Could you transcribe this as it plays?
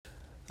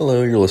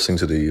Hello, you're listening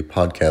to the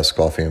podcast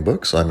Coffee and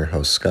Books. I'm your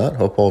host, Scott.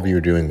 Hope all of you are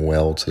doing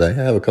well today.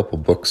 I have a couple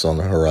books on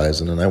the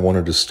horizon, and I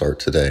wanted to start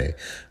today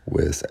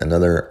with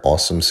another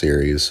awesome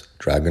series,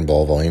 Dragon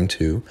Ball Volume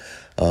 2.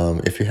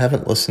 If you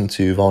haven't listened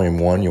to Volume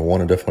 1, you'll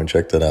want to definitely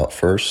check that out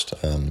first.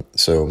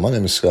 So my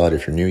name is Scott.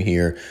 If you're new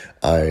here,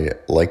 I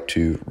like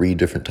to read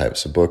different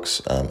types of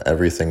books,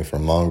 everything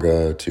from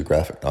manga to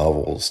graphic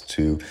novels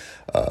to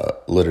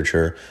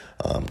literature.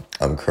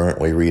 I'm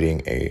currently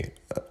reading a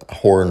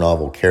horror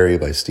novel, Carrie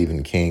by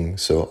Stephen King.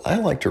 So I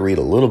like to read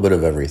a little bit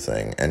of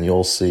everything, and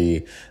you'll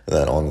see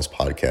that on this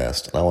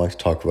podcast. And I like to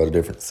talk about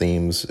different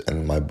themes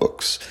in my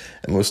books,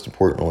 and most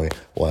importantly,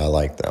 why I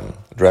like them.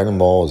 Dragon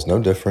Ball is no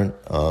different.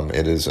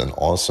 It is an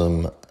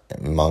awesome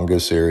manga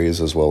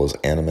series as well as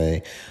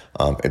anime.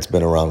 It's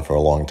been around for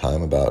a long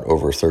time, about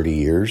over 30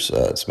 years.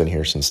 It's been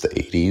here since the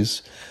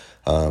 80s.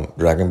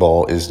 Dragon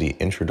Ball is the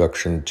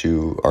introduction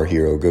to our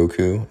hero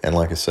Goku, and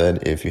like I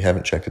said, if you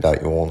haven't checked it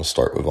out, you'll want to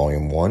start with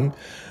Volume 1.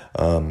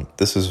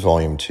 This is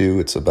Volume 2.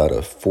 It's about a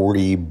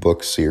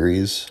 40-book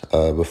series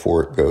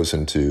before it goes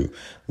into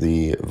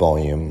the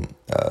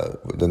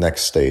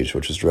next stage,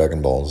 which is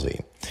Dragon Ball Z.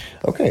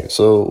 Okay,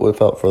 so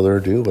without further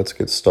ado, let's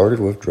get started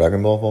with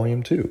Dragon Ball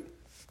Volume 2.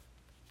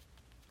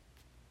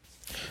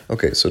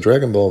 Okay, so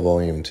Dragon Ball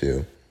Volume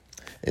 2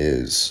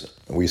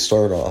 we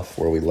start off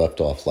where we left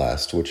off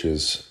last, which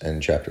is in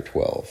Chapter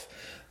 12.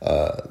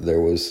 There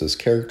was this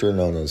character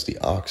known as the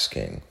Ox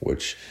King,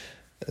 which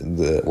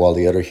while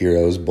the other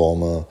heroes,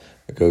 Bulma,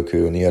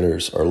 Goku, and the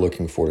others are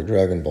looking for the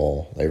Dragon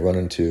Ball, they run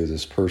into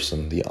this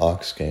person, the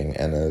Ox King,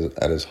 and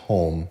at his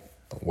home,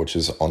 which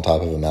is on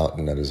top of a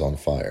mountain that is on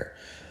fire.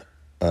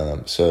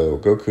 So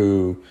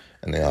Goku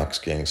and the Ox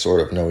King sort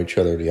of know each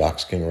other. The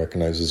Ox King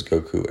recognizes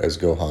Goku as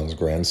Gohan's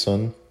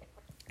grandson.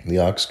 The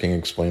Ox King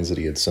explains that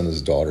he had sent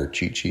his daughter,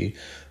 Chi-Chi,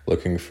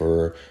 looking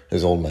for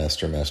his old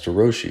master, Master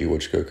Roshi,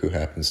 which Goku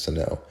happens to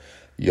know.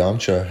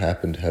 Yamcha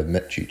happened to have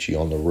met Chi-Chi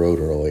on the road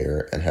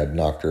earlier and had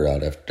knocked her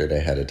out after they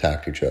had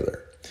attacked each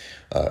other.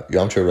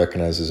 Yamcha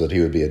recognizes that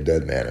he would be a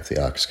dead man if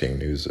the Ox King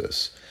knew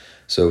this.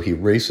 So he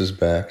races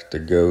back to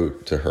go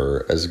to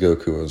her as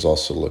Goku is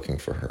also looking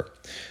for her.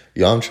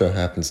 Yamcha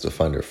happens to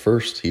find her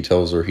first. He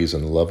tells her he's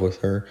in love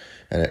with her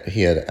and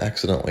he had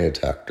accidentally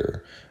attacked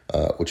her,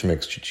 which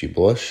makes Chi-Chi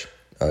blush.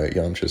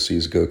 Yamcha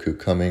sees Goku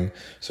coming,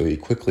 so he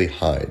quickly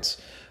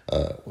hides.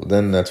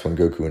 Then that's when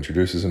Goku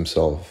introduces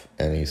himself,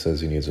 and he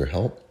says he needs her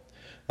help.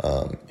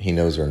 He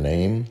knows her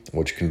name,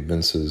 which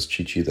convinces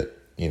Chi-Chi that,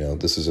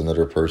 this is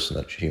another person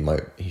that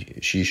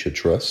she should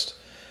trust.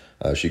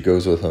 She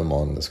goes with him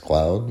on this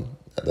cloud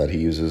that he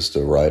uses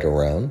to ride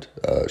around.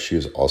 She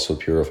is also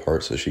pure of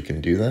heart, so she can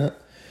do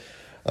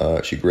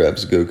that. She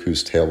grabs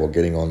Goku's tail while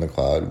getting on the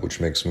cloud, which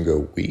makes him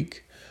go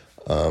weak.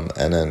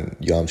 And then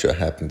Yamcha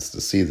happens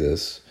to see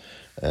this,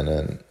 and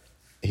then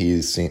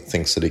he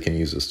thinks that he can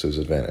use this to his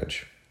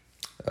advantage.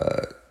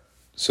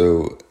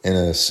 So in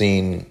a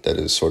scene that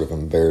is sort of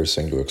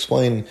embarrassing to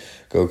explain,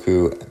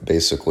 Goku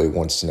basically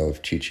wants to know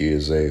if Chi-Chi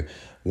is a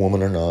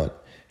woman or not.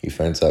 He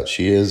finds out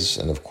she is,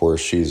 and of course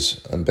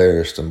she's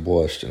embarrassed and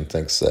blushed and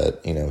thinks that,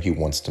 he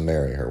wants to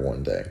marry her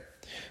one day.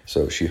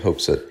 So she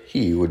hopes that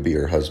he would be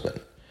her husband.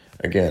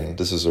 Again,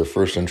 this is our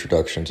first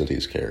introduction to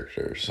these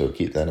characters, so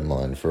keep that in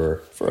mind for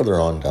further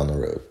on down the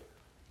road.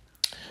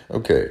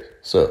 Okay,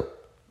 so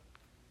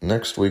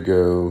next we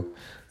go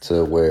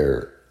to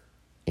where,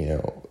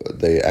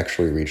 they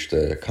actually reached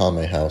the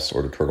Kame house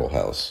or the Turtle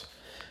house.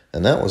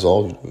 And that was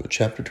all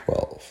Chapter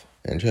 12.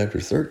 In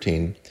Chapter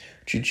 13,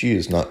 Chi-Chi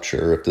is not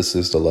sure if this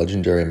is the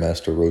legendary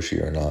Master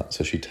Roshi or not,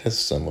 so she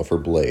tests him with her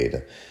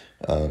blade.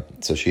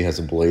 So she has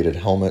a bladed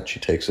helmet, she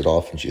takes it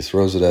off and she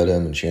throws it at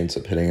him, and she ends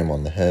up hitting him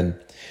on the head.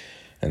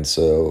 And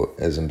so,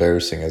 as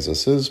embarrassing as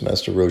this is,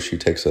 Master Roshi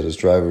takes out his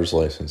driver's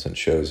license and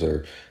shows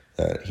her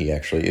that he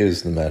actually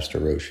is the Master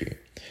Roshi.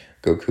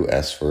 Goku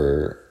asks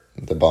for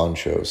the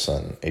Bancho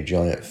son, a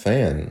giant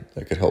fan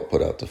that could help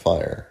put out the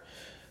fire,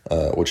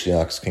 which the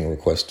Ox King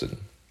requested.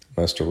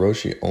 Master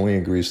Roshi only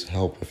agrees to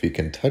help if he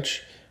can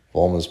touch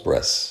Bulma's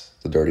breasts,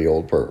 the dirty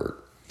old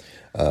pervert.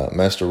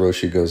 Master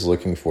Roshi goes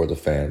looking for the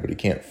fan, but he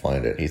can't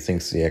find it. He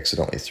thinks he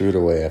accidentally threw it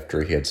away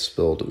after he had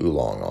spilled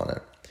oolong on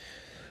it.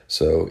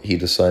 So he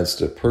decides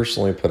to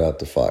personally put out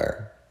the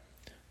fire.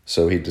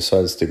 So he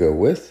decides to go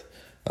with,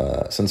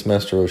 since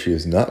Master Roshi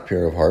is not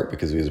pure of heart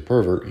because he is a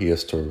pervert, he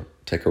has to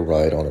take a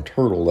ride on a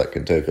turtle that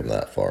can take him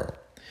that far.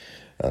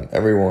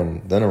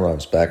 Everyone then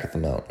arrives back at the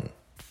mountain.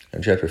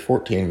 In Chapter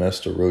 14,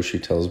 Master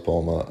Roshi tells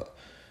Bulma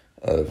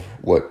of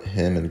what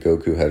him and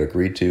Goku had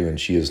agreed to, and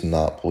she is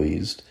not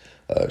pleased.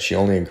 She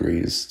only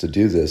agrees to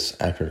do this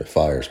after the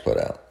fire is put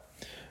out.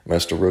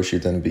 Master Roshi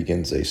then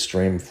begins a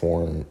strange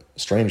form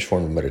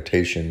of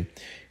meditation.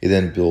 He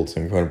then builds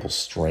incredible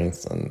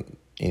strength, and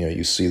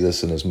you see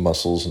this in his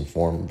muscles and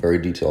form very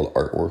detailed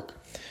artwork.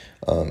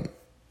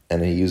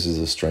 And he uses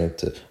the strength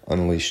to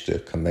unleash the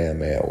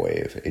Kamehameha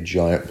wave, a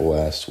giant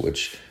blast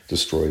which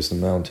destroys the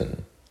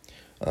mountain.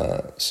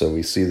 So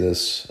we see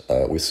this,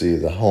 we see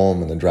the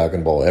home and the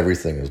Dragon Ball,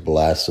 everything is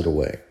blasted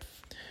away.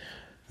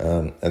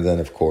 And then,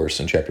 of course,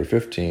 in Chapter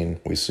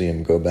 15, we see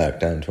him go back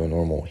down to a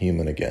normal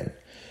human again.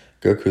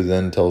 Goku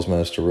then tells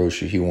Master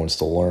Roshi he wants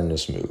to learn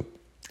this move.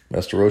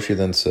 Master Roshi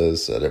then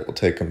says that it will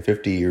take him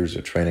 50 years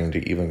of training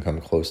to even come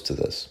close to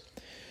this.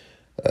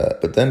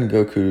 But then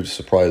Goku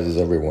surprises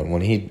everyone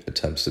when he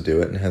attempts to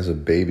do it and has a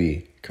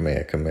baby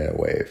Kamehameha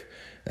wave,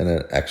 and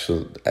it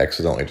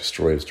accidentally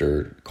destroys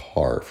their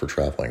car for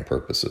traveling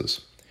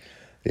purposes.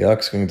 The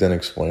Ox King then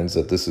explains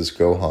that this is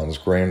Gohan's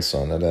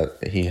grandson and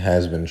that he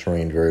has been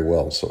trained very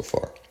well so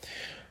far.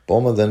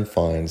 Bulma then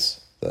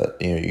finds that,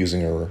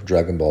 using her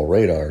Dragon Ball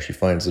radar, she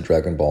finds the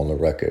Dragon Ball in the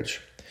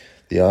wreckage.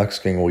 The Ox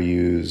King will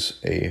use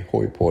a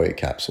Hoi Poi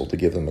capsule to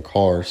give them a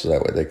car so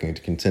that way they can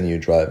continue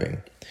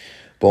driving.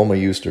 Bulma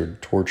used her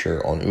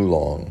torture on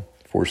Oolong,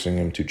 forcing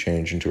him to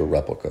change into a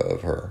replica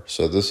of her.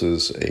 So this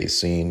is a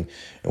scene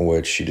in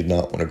which she did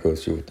not want to go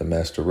through with the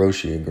Master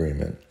Roshi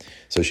agreement.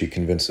 So she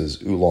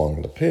convinces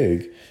Oolong the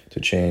pig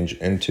to change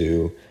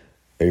into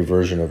a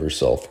version of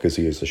herself because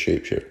he is a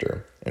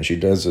shapeshifter. And she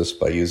does this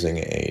by using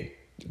a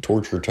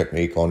torture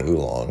technique on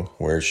Oolong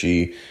where if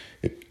she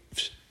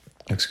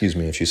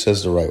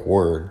says the right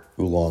word,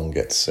 Oolong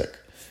gets sick.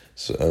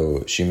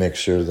 So she makes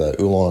sure that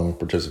Oolong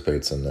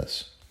participates in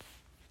this.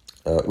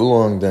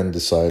 Oolong then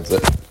decides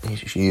that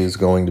she is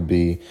going to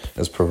be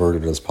as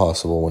perverted as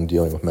possible when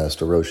dealing with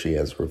Master Roshi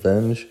as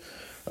revenge.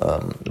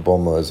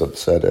 Bulma is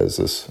upset as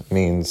this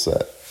means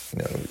that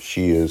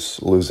she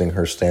is losing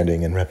her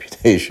standing and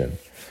reputation.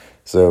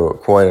 So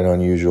quite an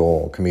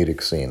unusual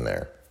comedic scene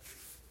there.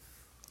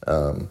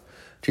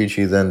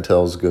 Chi-Chi then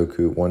tells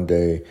Goku one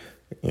day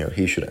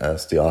he should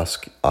ask the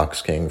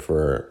Ox King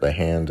for the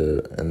hand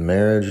in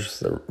marriage.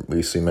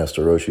 We see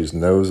Master Roshi's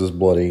nose is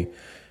bloody.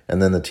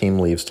 And then the team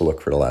leaves to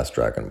look for the last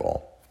Dragon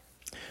Ball.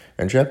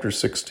 In Chapter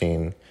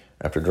 16,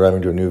 after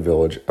driving to a new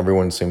village,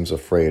 everyone seems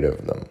afraid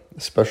of them,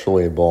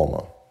 especially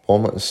Bulma.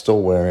 Bulma is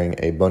still wearing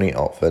a bunny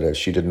outfit as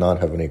she did not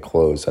have any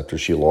clothes after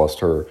she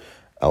lost her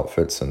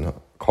outfits and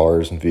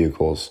cars and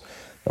vehicles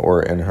that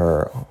were in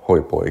her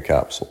Hoi Poi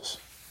capsules.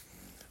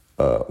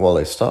 While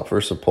they stop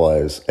for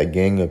supplies, a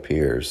gang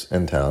appears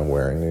in town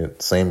wearing the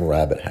same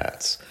rabbit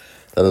hats.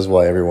 That is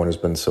why everyone has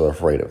been so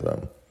afraid of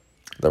them.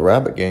 The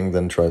rabbit gang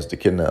then tries to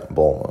kidnap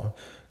Bulma.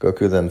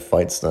 Goku then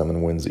fights them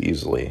and wins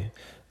easily.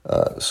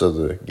 So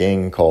the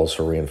gang calls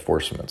for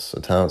reinforcements.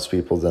 The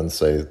townspeople then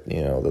say,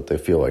 that they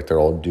feel like they're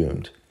all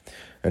doomed.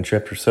 In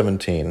Chapter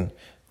 17,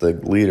 the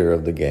leader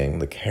of the gang,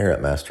 the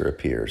Carrot Master,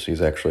 appears.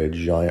 He's actually a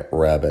giant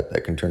rabbit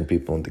that can turn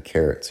people into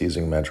carrots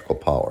using magical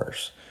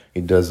powers.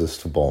 He does this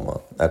to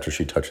Bulma after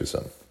she touches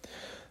him.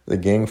 The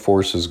gang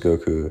forces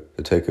Goku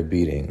to take a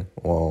beating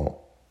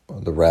while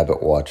the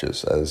rabbit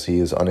watches as he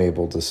is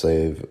unable to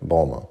save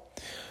Bulma.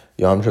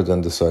 Yamcha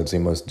then decides he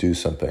must do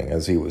something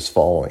as he was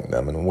following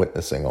them and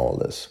witnessing all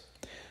this.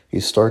 He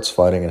starts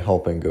fighting and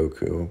helping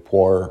Goku.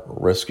 Puar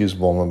rescues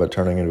Bulma by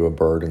turning into a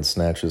bird and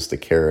snatches the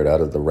carrot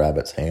out of the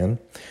rabbit's hand.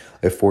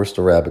 They force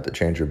the rabbit to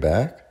change her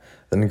back.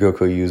 Then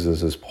Goku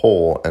uses his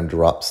pole and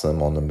drops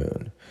them on the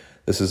moon.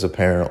 This is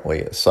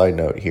apparently, a side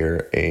note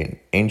here, an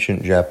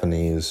ancient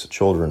Japanese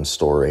children's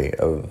story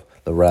of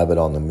the rabbit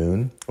on the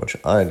moon, which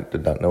I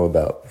did not know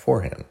about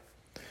beforehand.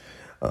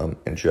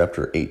 In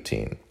Chapter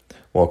 18,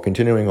 while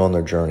continuing on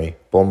their journey,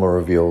 Bulma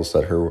reveals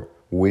that her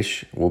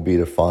wish will be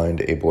to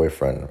find a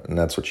boyfriend, and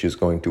that's what she's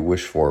going to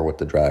wish for with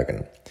the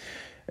dragon.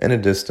 In a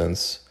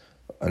distance,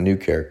 a new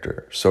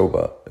character,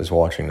 Soba, is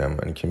watching them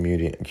and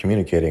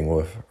communicating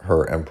with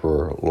her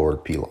Emperor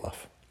Lord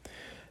Pilaf.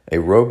 A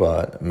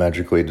robot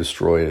magically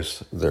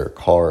destroys their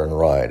car and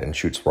ride and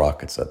shoots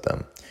rockets at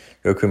them.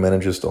 Goku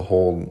manages to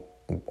hold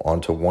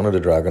onto one of the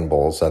Dragon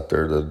Balls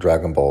after the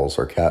Dragon Balls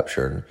are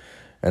captured,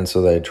 and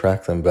so they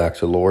track them back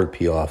to Lord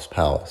Pilaf's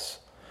palace.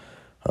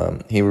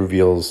 He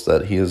reveals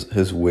that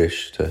his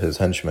wish to his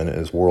henchmen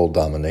is world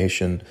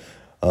domination,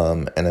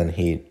 and then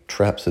he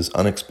traps his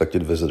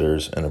unexpected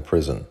visitors in a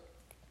prison.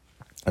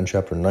 In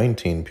Chapter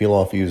 19,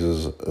 Pilaf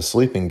uses a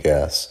sleeping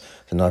gas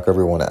to knock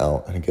everyone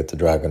out and get the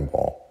Dragon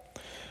Ball.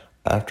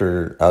 Out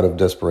of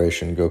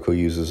desperation, Goku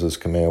uses his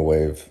Kamehameha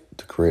wave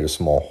to create a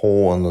small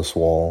hole in this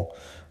wall.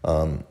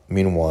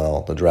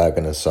 Meanwhile, the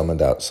dragon is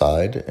summoned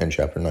outside in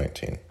Chapter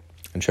 19.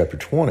 In Chapter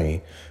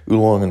 20,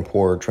 Oolong and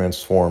Puar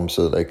transform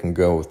so that they can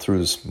go through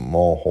the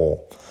small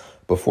hole.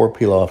 Before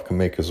Pilaf can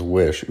make his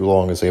wish,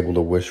 Oolong is able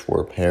to wish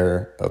for a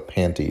pair of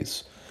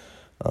panties.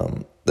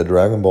 The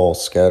Dragon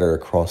Balls scatter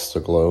across the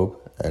globe,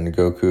 and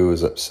Goku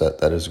is upset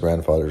that his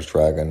grandfather's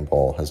Dragon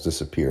Ball has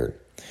disappeared.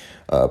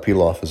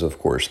 Pilaf is, of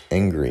course,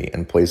 angry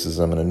and places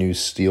them in a new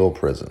steel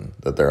prison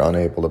that they're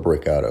unable to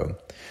break out of.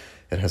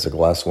 It has a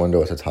glass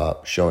window at the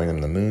top showing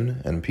them the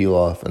moon, and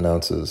Pilaf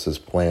announces his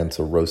plan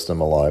to roast them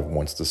alive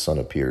once the sun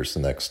appears the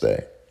next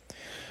day.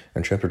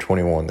 In Chapter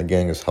 21, the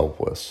gang is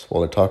helpless.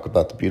 While they talk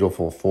about the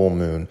beautiful full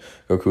moon,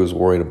 Goku is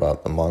worried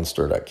about the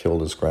monster that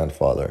killed his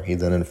grandfather. He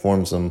then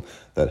informs them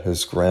that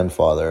his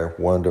grandfather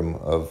warned him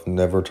of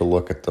never to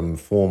look at the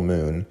full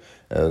moon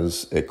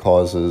as it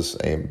causes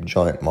a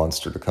giant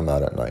monster to come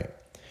out at night.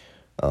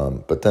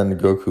 But then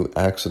Goku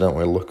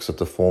accidentally looks at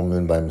the full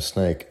moon by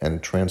mistake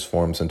and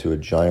transforms into a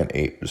giant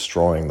ape,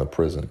 destroying the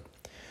prison.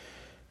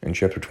 In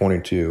Chapter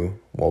 22,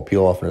 while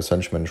Pilaf and his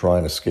henchmen try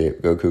and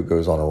escape, Goku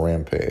goes on a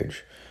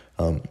rampage.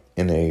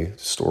 In a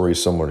story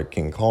similar to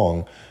King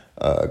Kong,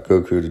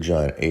 Goku, the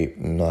giant ape,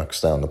 knocks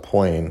down the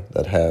plane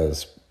that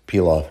has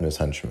Pilaf and his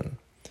henchmen.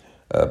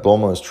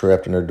 Bulma is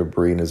trapped under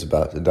debris and is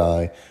about to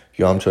die.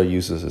 Yamcha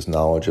uses his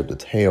knowledge of the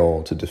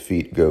tail to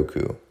defeat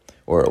Goku,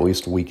 or at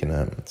least weaken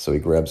him. So he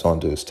grabs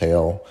onto his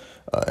tail,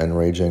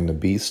 enraging the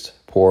beast.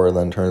 Porra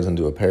then turns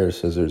into a pair of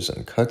scissors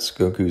and cuts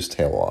Goku's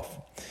tail off.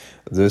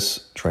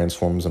 This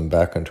transforms him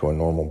back into a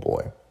normal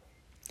boy.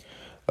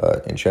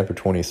 In Chapter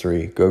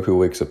 23, Goku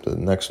wakes up the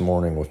next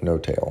morning with no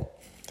tail.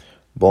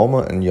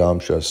 Bulma and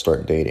Yamcha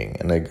start dating,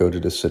 and they go to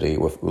the city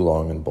with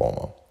Oolong and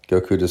Bulma.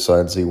 Goku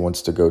decides he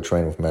wants to go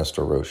train with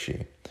Master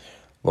Roshi.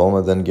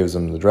 Bulma then gives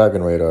him the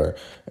Dragon Radar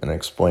and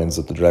explains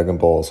that the Dragon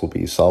Balls will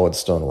be solid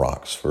stone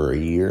rocks for a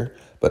year,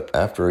 but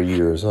after a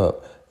year is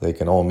up, they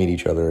can all meet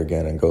each other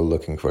again and go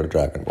looking for the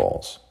Dragon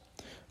Balls.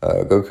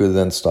 Goku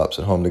then stops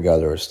at home to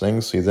gather his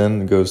things. He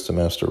then goes to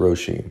Master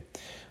Roshi.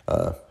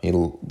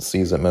 He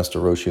sees that Master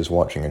Roshi is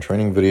watching a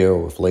training video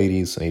with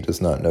ladies, and he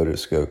does not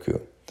notice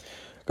Goku.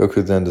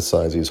 Goku then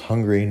decides he's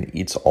hungry and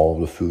eats all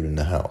of the food in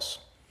the house.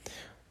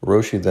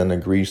 Roshi then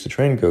agrees to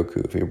train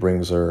Goku if he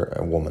brings her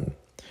a woman.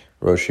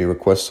 Roshi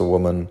requests a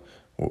woman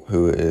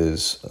who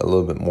is a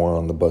little bit more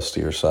on the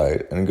bustier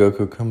side, and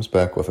Goku comes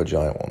back with a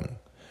giant woman.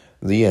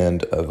 The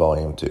end of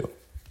Volume 2.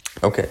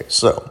 Okay,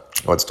 so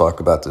let's talk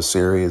about this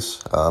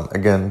series.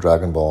 Again,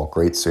 Dragon Ball,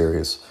 great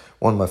series.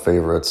 One of my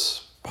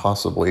favorites,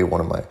 possibly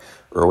one of my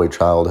early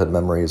childhood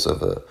memories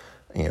of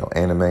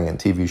anime and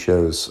TV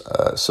shows.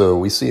 So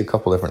we see a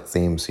couple different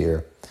themes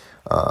here.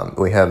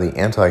 We have the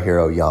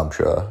anti-hero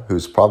Yamcha,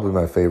 who's probably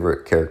my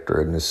favorite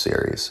character in this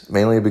series,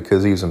 mainly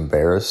because he's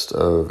embarrassed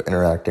of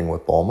interacting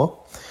with Bulma,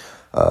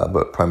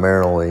 but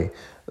primarily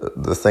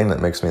the thing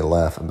that makes me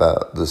laugh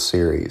about this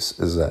series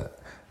is that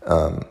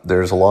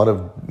there's a lot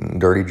of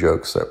dirty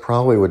jokes that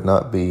probably would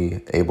not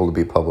be able to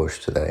be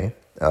published today.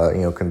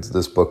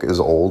 This book is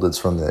old, it's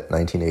from the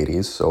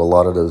 1980s, so a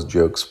lot of those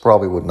jokes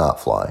probably would not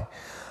fly.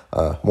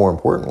 More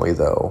importantly,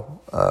 though,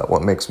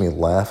 what makes me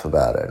laugh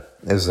about it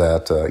is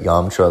that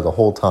Yamcha the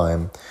whole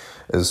time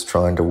is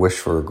trying to wish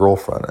for a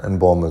girlfriend, and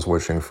Bulma is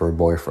wishing for a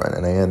boyfriend,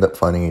 and they end up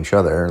finding each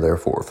other,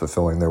 therefore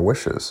fulfilling their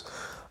wishes.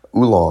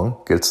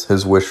 Oolong gets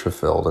his wish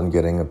fulfilled and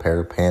getting a pair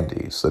of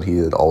panties that he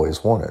had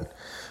always wanted.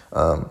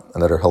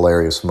 Another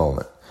hilarious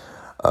moment.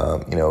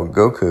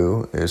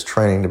 Goku is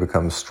training to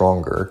become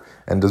stronger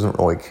and doesn't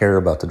really care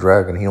about the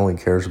dragon. He only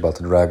cares about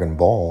the Dragon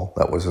Ball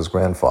that was his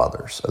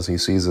grandfather's, as he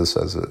sees this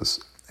as his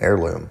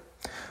heirloom.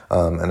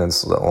 And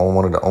it's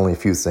one of the only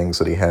few things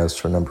that he has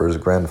to remember his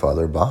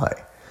grandfather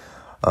by.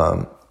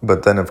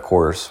 But then, of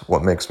course,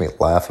 what makes me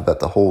laugh about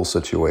the whole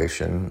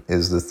situation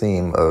is the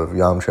theme of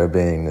Yamcha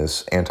being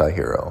this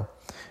anti-hero.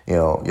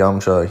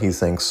 Yamcha, he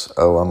thinks,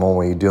 I'm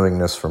only doing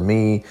this for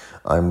me.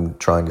 I'm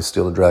trying to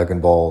steal the Dragon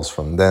Balls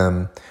from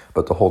them.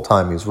 But the whole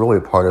time, he's really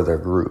a part of their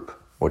group,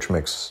 which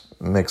makes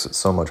it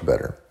so much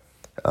better.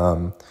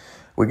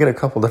 We get a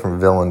couple different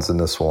villains in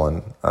this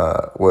one.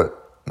 What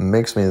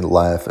makes me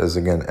laugh is,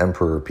 again,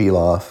 Emperor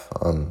Pilaf.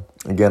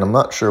 Again, I'm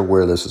not sure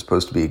where this is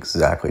supposed to be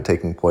exactly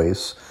taking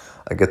place.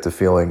 I get the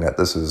feeling that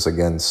this is,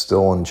 again,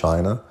 still in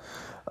China.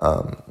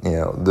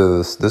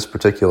 This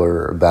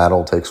particular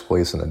battle takes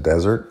place in a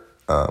desert.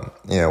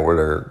 Where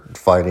they're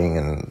fighting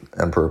in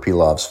Emperor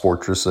Pilaf's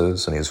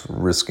fortresses, and he's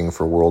risking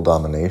for world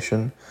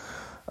domination.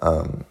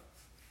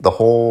 The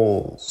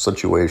whole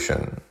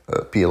situation,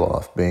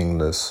 Pilaf being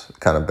this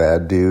kind of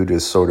bad dude,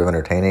 is sort of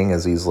entertaining,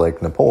 as he's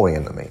like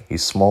Napoleon to me.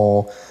 He's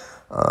small,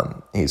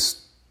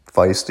 he's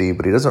feisty,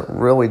 but he doesn't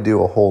really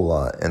do a whole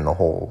lot in the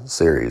whole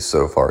series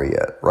so far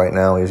yet. Right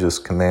now, he's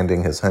just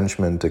commanding his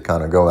henchmen to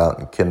kind of go out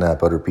and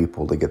kidnap other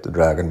people to get the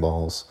Dragon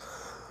Balls.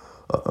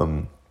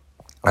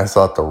 I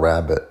thought the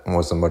rabbit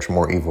was a much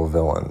more evil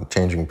villain,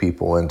 changing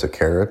people into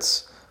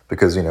carrots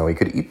because, he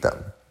could eat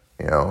them,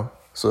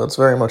 So that's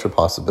very much a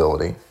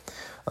possibility.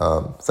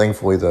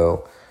 Thankfully,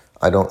 though,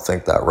 I don't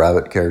think that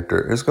rabbit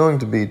character is going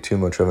to be too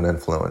much of an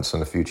influence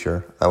in the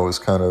future. I was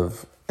kind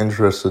of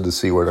interested to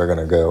see where they're going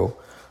to go,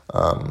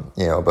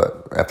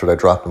 but after they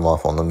dropped him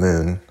off on the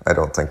moon, I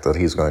don't think that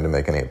he's going to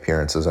make any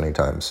appearances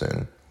anytime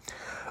soon.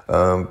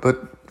 But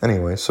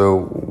anyway,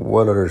 so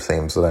what other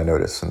themes did I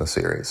notice in the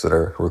series that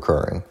are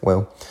recurring?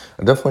 Well,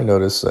 I definitely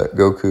noticed that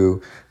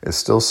Goku is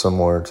still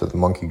similar to the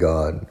Monkey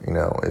God.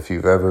 If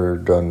you've ever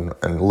done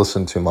and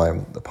listened to my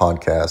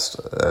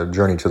podcast,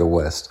 Journey to the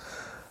West,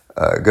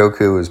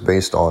 Goku is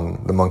based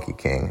on the Monkey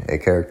King, a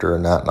character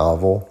in that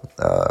novel,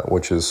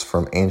 which is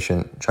from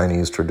ancient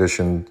Chinese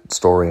tradition,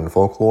 story, and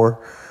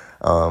folklore.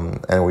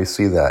 And we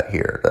see that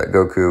here, that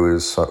Goku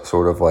is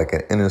sort of like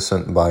an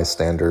innocent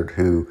bystander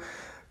who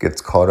gets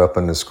caught up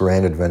in this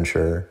grand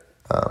adventure,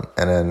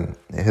 and then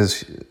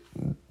his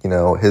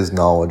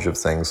knowledge of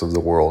things of the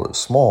world is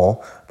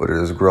small, but it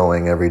is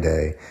growing every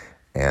day,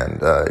 And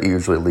it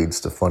usually leads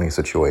to funny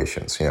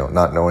situations,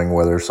 not knowing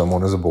whether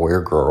someone is a boy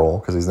or girl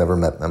because he's never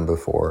met them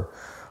before.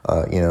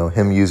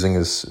 Him using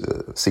his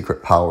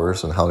secret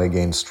powers and how they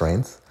gain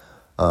strength.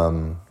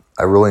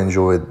 I really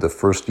enjoyed the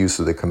first use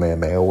of the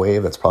Kamehameha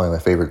wave. That's probably my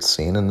favorite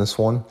scene in this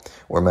one,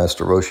 where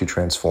Master Roshi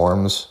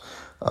transforms,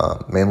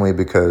 mainly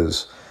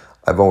because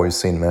I've always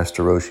seen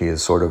Master Roshi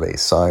as sort of a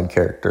side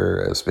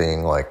character, as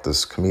being like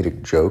this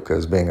comedic joke,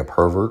 as being a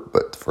pervert,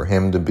 but for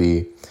him to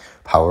be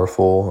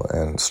powerful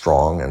and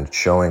strong and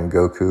showing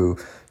Goku,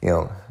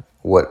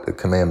 what the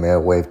Kamehameha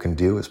wave can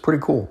do is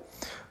pretty cool.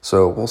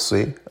 So we'll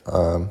see.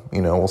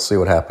 We'll see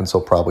what happens.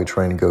 He'll probably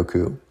train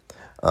Goku.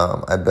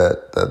 I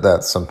bet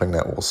that's something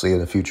that we'll see in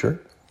the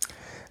future.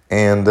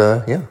 And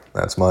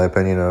that's my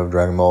opinion of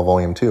Dragon Ball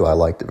Volume 2. I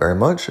liked it very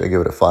much. I give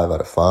it a 5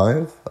 out of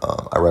 5.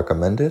 I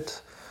recommend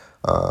it,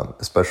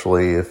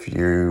 especially if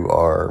you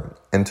are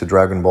into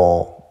Dragon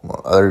Ball,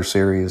 other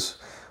series.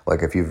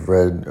 Like if you've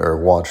read or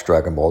watched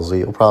Dragon Ball Z,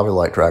 you'll probably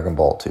like Dragon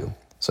Ball 2.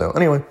 So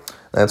anyway,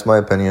 that's my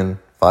opinion.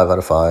 5 out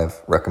of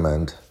 5.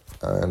 Recommend.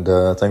 And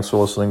thanks for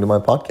listening to my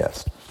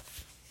podcast.